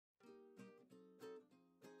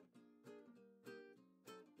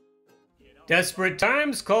Desperate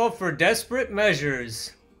times call for desperate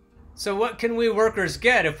measures. So what can we workers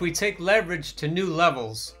get if we take leverage to new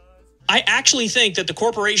levels? I actually think that the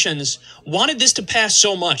corporations wanted this to pass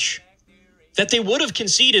so much that they would have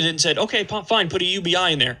conceded and said, okay, fine, put a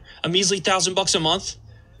UBI in there. A measly $1,000 a month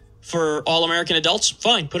for all American adults?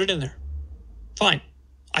 Fine, put it in there. Fine.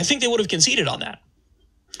 I think they would have conceded on that.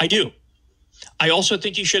 I do. I also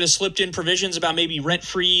think you should have slipped in provisions about maybe rent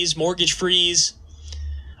freeze, mortgage freeze.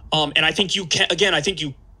 And I think you can, again, I think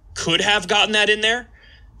you could have gotten that in there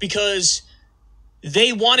because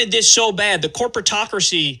they wanted this so bad. The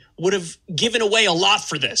corporatocracy would have given away a lot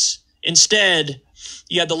for this. Instead,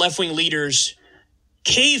 you had the left-wing leaders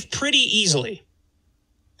cave pretty easily.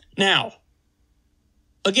 Now,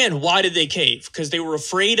 again, why did they cave? Because they were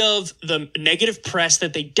afraid of the negative press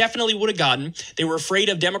that they definitely would have gotten. They were afraid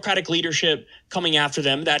of Democratic leadership coming after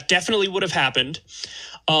them. That definitely would have happened.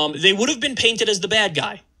 They would have been painted as the bad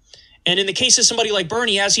guy. And in the case of somebody like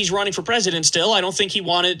Bernie, as he's running for president still, I don't think he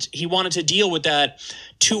wanted to deal with that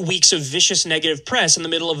 2 weeks of vicious negative press in the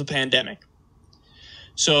middle of a pandemic.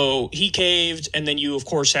 So he caved, and then you, of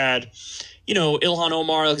course, had, Ilhan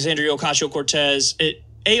Omar, Alexandria Ocasio-Cortez.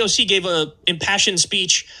 AOC gave a impassioned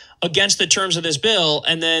speech against the terms of this bill,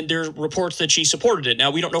 and then there are reports that she supported it. Now,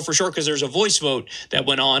 we don't know for sure because there's a voice vote that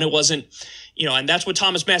went on. It wasn't, and that's what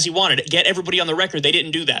Thomas Massie wanted, get everybody on the record. They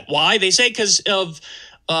didn't do that. Why? They say because of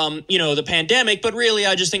the pandemic, but really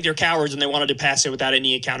I just think they're cowards and they wanted to pass it without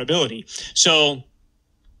any accountability. So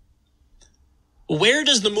where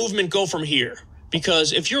does the movement go from here?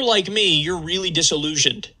 Because if you're like me, you're really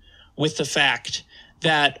disillusioned with the fact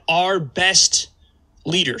that our best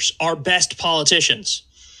leaders, our best politicians,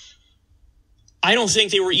 I don't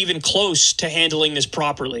think they were even close to handling this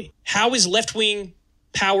properly. How is left-wing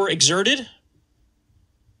power exerted?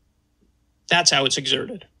 That's how it's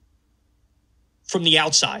exerted. From the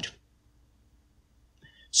outside.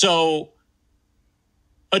 So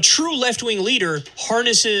a true left-wing leader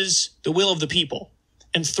harnesses the will of the people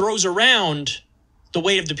and throws around the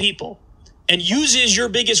weight of the people and uses your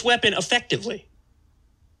biggest weapon effectively.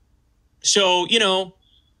 So,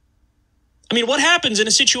 what happens in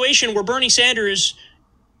a situation where Bernie Sanders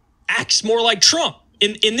acts more like Trump?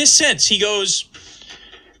 In this sense, he goes,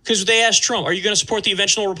 because they asked Trump, are you going to support the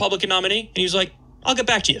eventual Republican nominee? And he's like, I'll get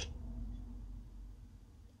back to you.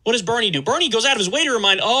 What does Bernie do? Bernie goes out of his way to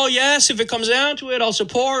remind, oh, yes, if it comes down to it, I'll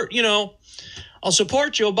support Joe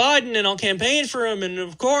Biden and I'll campaign for him. And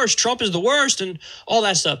of course, Trump is the worst and all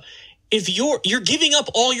that stuff. If you're giving up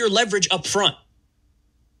all your leverage up front,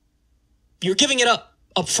 you're giving it up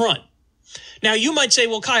front. Now, you might say,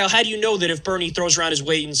 well, Kyle, how do you know that if Bernie throws around his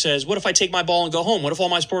weight and says, what if I take my ball and go home? What if all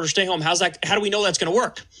my supporters stay home? How do we know that's going to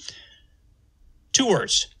work? 2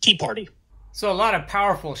 words, Tea Party. So a lot of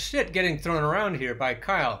powerful shit getting thrown around here by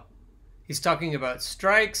Kyle. He's talking about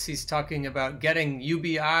strikes. He's talking about getting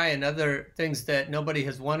UBI and other things that nobody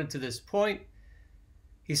has wanted to this point.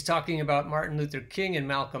 He's talking about Martin Luther King and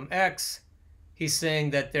Malcolm X. He's saying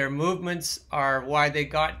that their movements are why they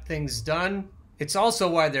got things done. It's also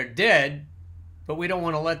why they're dead, but we don't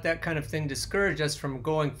want to let that kind of thing discourage us from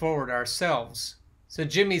going forward ourselves. So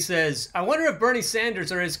Jimmy says, I wonder if Bernie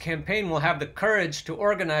Sanders or his campaign will have the courage to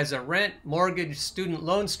organize a rent, mortgage, student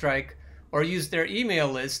loan strike, or use their email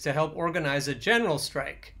list to help organize a general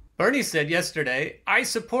strike. Bernie said yesterday, I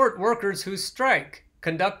support workers who strike,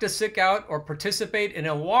 conduct a sick out, or participate in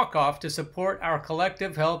a walk-off to support our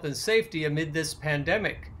collective health and safety amid this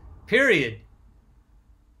pandemic. Period.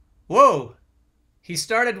 Whoa. He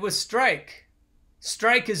started with strike.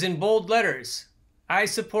 Strike is in bold letters. I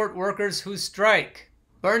support workers who strike.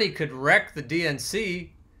 Bernie could wreck the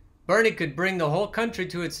DNC. Bernie could bring the whole country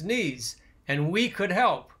to its knees, and we could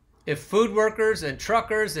help. If food workers and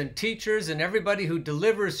truckers and teachers and everybody who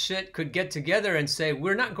delivers shit could get together and say,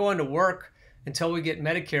 we're not going to work until we get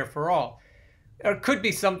Medicare for all. Or it could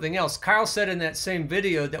be something else. Kyle said in that same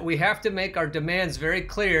video that we have to make our demands very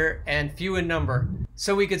clear and few in number.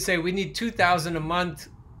 So we could say we need $2,000 a month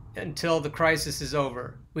until the crisis is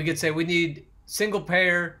over. We could say we need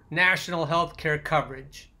single-payer national health care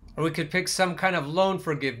coverage. Or we could pick some kind of loan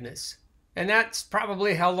forgiveness. And that's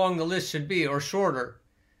probably how long the list should be, or shorter.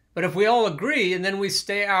 But if we all agree and then we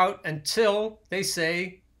stay out until they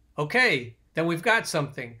say, okay, then we've got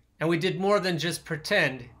something. And we did more than just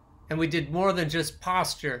pretend. And we did more than just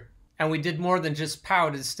posture. And we did more than just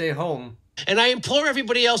pout and stay home. And I implore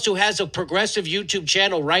everybody else who has a progressive YouTube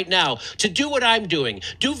channel right now to do what I'm doing.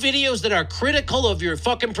 Do videos that are critical of your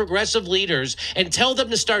fucking progressive leaders and tell them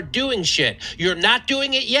to start doing shit. You're not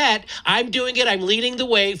doing it yet. I'm doing it. I'm leading the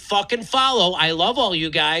way. Fucking follow. I love all you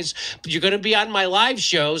guys. But you're going to be on my live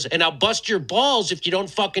shows, and I'll bust your balls if you don't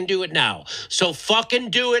fucking do it now. So fucking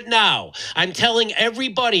do it now. I'm telling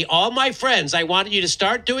everybody, all my friends, I want you to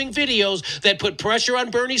start doing videos that put pressure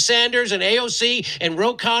on Bernie Sanders and AOC and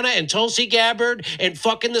Ro Khanna and Tulsi Gabbard and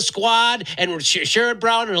fucking the squad and Sherrod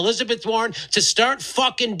Brown and Elizabeth Warren to start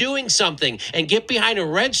fucking doing something and get behind a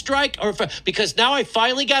red strike, or because now I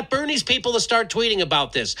finally got Bernie's people to start tweeting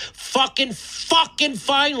about this. Fucking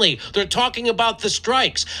finally. They're talking about the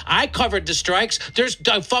strikes. I covered the strikes. There's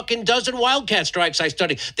a fucking dozen wildcat strikes I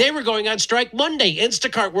studied. They were going on strike Monday.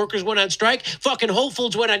 Instacart workers went on strike. Fucking Whole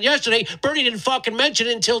Foods went on yesterday. Bernie didn't fucking mention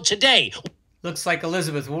it until today. Looks like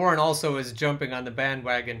Elizabeth Warren also is jumping on the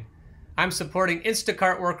bandwagon. I'm supporting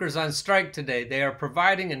Instacart workers on strike today. They are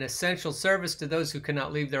providing an essential service to those who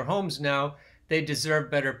cannot leave their homes now. They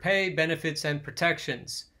deserve better pay, benefits, and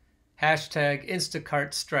protections. Hashtag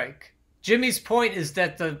Instacart strike. Jimmy's point is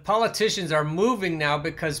that the politicians are moving now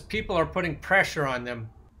because people are putting pressure on them.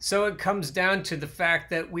 So it comes down to the fact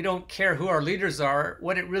that we don't care who our leaders are.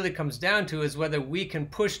 What it really comes down to is whether we can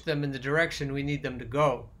push them in the direction we need them to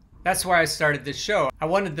go. That's why I started this show. I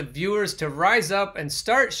wanted the viewers to rise up and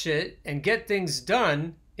start shit and get things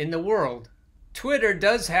done in the world. Twitter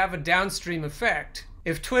does have a downstream effect.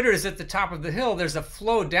 If Twitter is at the top of the hill, there's a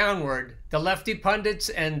flow downward. The lefty pundits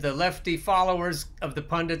and the lefty followers of the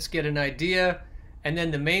pundits get an idea, and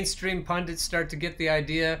then the mainstream pundits start to get the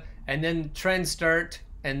idea, and then trends start,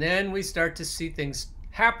 and then we start to see things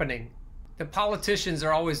happening. The politicians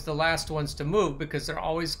are always the last ones to move because they're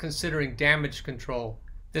always considering damage control.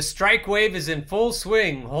 The strike wave is in full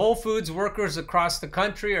swing. Whole Foods workers across the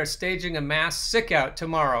country are staging a mass sick-out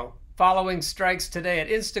tomorrow, following strikes today at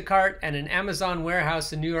Instacart and an Amazon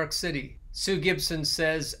warehouse in New York City. Sue Gibson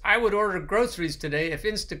says, I would order groceries today if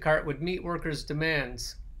Instacart would meet workers'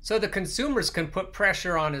 demands. So the consumers can put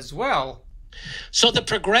pressure on as well. So the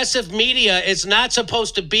progressive media is not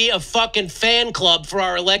supposed to be a fucking fan club for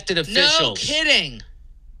our elected officials. No kidding.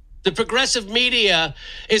 The progressive media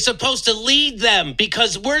is supposed to lead them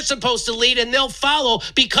because we're supposed to lead, and they'll follow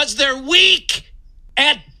because they're weak.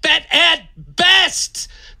 At best,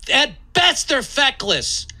 they're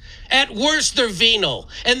feckless. At worst, they're venal.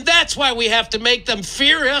 And that's why we have to make them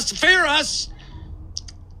fear us.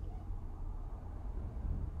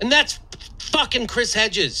 And that's fucking Chris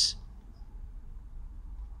Hedges.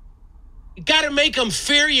 You gotta make them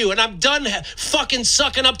fear you, and I'm done fucking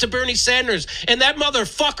sucking up to Bernie Sanders. And that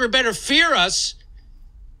motherfucker better fear us,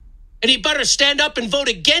 and he better stand up and vote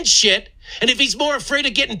against shit. And if he's more afraid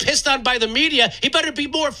of getting pissed on by the media, he better be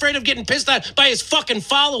more afraid of getting pissed on by his fucking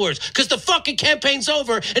followers, because the fucking campaign's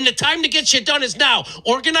over, and the time to get shit done is now.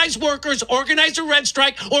 Organize workers, organize a rent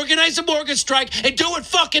strike, organize a mortgage strike, and do it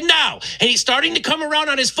fucking now. And he's starting to come around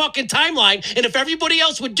on his fucking timeline, and if everybody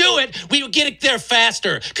else would do it, we would get it there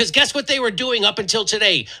faster. Because guess what they were doing up until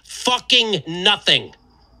today? Fucking nothing.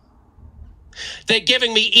 They're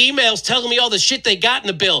giving me emails telling me all the shit they got in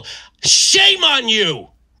the bill. Shame on you!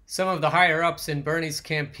 Some of the higher-ups in Bernie's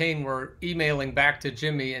campaign were emailing back to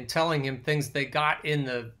Jimmy and telling him things they got in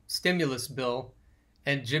the stimulus bill,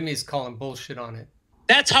 and Jimmy's calling bullshit on it.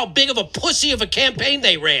 That's how big of a pussy of a campaign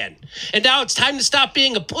they ran. And now it's time to stop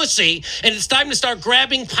being a pussy, and it's time to start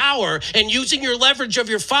grabbing power and using your leverage of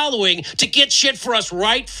your following to get shit for us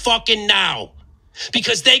right fucking now.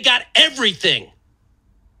 Because they got everything.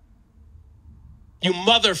 You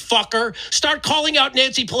motherfucker. Start calling out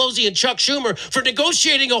Nancy Pelosi and Chuck Schumer for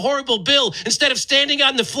negotiating a horrible bill instead of standing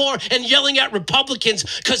on the floor and yelling at Republicans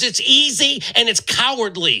because it's easy and it's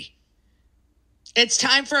cowardly. It's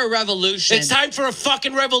time for a revolution. It's time for a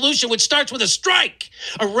fucking revolution, which starts with a strike.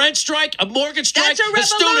 A rent strike, a mortgage strike, That's a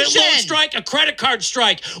student loan strike, a credit card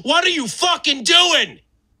strike. What are you fucking doing?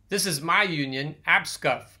 This is my union,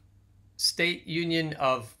 APSCUF, State Union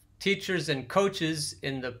of Teachers and Coaches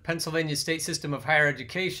in the Pennsylvania State System of Higher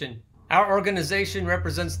Education. Our organization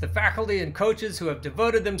represents the faculty and coaches who have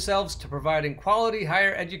devoted themselves to providing quality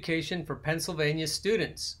higher education for Pennsylvania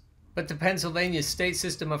students. But the Pennsylvania State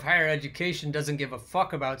System of Higher Education doesn't give a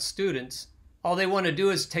fuck about students. All they want to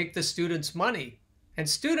do is take the students' money. And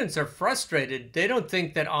students are frustrated. They don't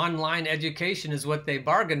think that online education is what they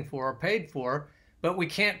bargained for or paid for, but we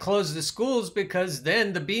can't close the schools because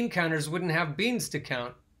then the bean counters wouldn't have beans to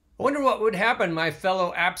count. I wonder what would happen, my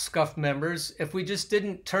fellow APSCUF members, if we just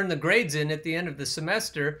didn't turn the grades in at the end of the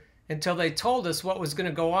semester until they told us what was going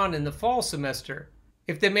to go on in the fall semester.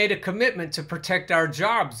 if they made a commitment to protect our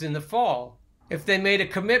jobs in the fall, if they made a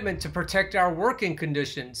commitment to protect our working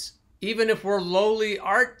conditions, even if we're lowly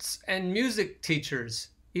arts and music teachers,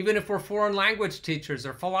 even if we're foreign language teachers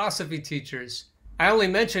or philosophy teachers. I only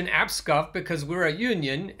mention APSCUF because we're a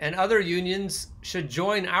union, and other unions should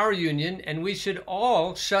join our union, and we should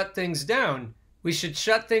all shut things down. We should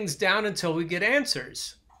shut things down until we get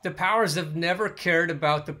answers. The powers have never cared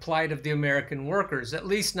about the plight of the American workers, at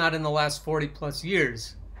least not in the last 40 plus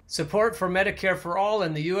years. Support for Medicare for All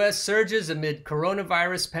in the U.S. surges amid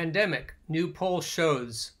coronavirus pandemic, new poll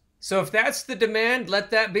shows. So if that's the demand,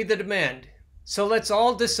 let that be the demand. So let's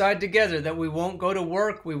all decide together that we won't go to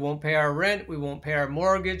work, we won't pay our rent, we won't pay our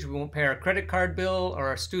mortgage, we won't pay our credit card bill or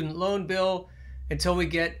our student loan bill until we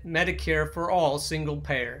get Medicare for All single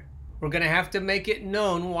payer. We're going to have to make it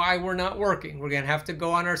known why we're not working. We're going to have to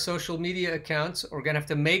go on our social media accounts. We're going to have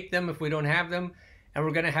to make them if we don't have them. And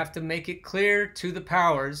we're going to have to make it clear to the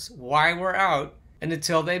powers why we're out. And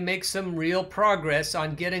until they make some real progress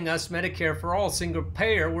on getting us Medicare for All single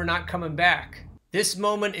payer, we're not coming back. This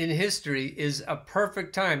moment in history is a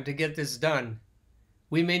perfect time to get this done.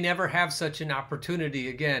 We may never have such an opportunity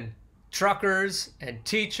again. Truckers and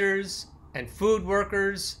teachers and food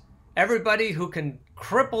workers, everybody who can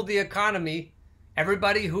cripple the economy,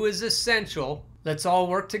 everybody who is essential, let's all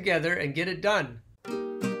work together and get it done.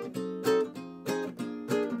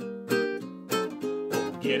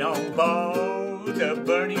 Get on board the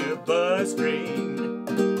Bernier bus train.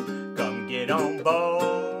 Come get on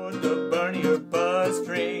board the Bernier bus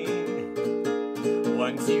train.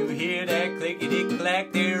 Once you hear that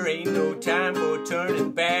clickety-clack, there ain't no time for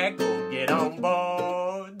turning back. Go get on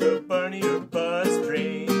board the Bernier bus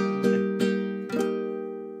train.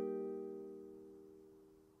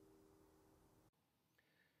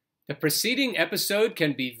 The preceding episode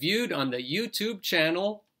can be viewed on the YouTube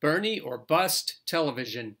channel Bernie or Bust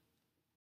Television.